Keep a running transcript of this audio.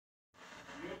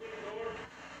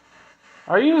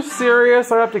Are you serious?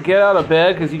 I have to get out of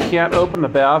bed because you can't open the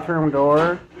bathroom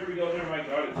door? There we go, there my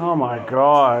God. Oh my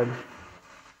God.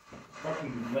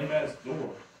 Fucking lame ass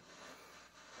door.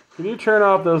 Can you turn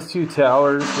off those two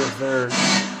towers because they're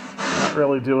not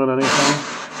really doing anything?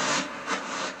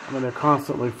 I mean, they're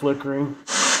constantly flickering.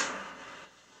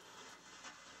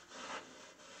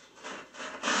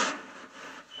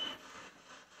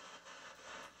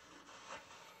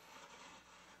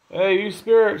 Hey, you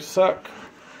spirits suck.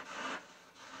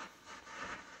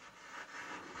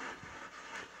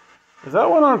 Is that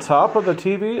one on top of the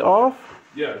TV off?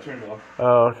 Yeah, turn it off.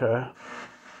 Oh, okay.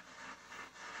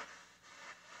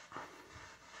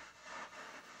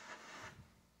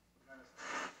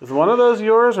 Is one of those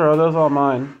yours or are those all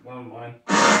mine? One of mine.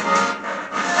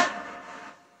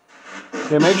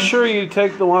 Okay, make sure you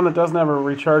take the one that doesn't have a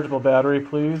rechargeable battery,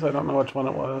 please. I don't know which one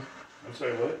it was. I'm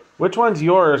sorry, what? Which one's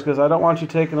yours? Because I don't want you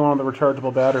taking the one with the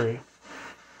rechargeable battery.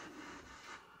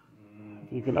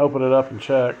 You can open it up and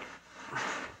check.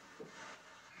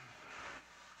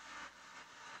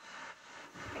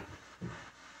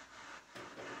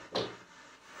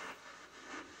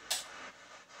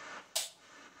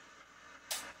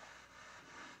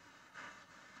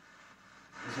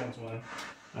 This one's mine.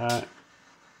 Alright.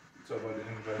 So if I didn't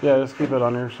invest. Yeah, just keep it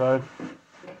on your side.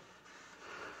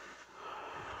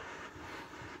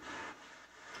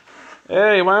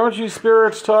 Hey, why don't you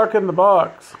spirits talk in the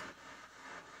box?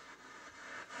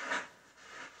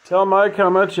 Tell Mike how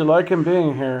much you like him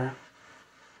being here.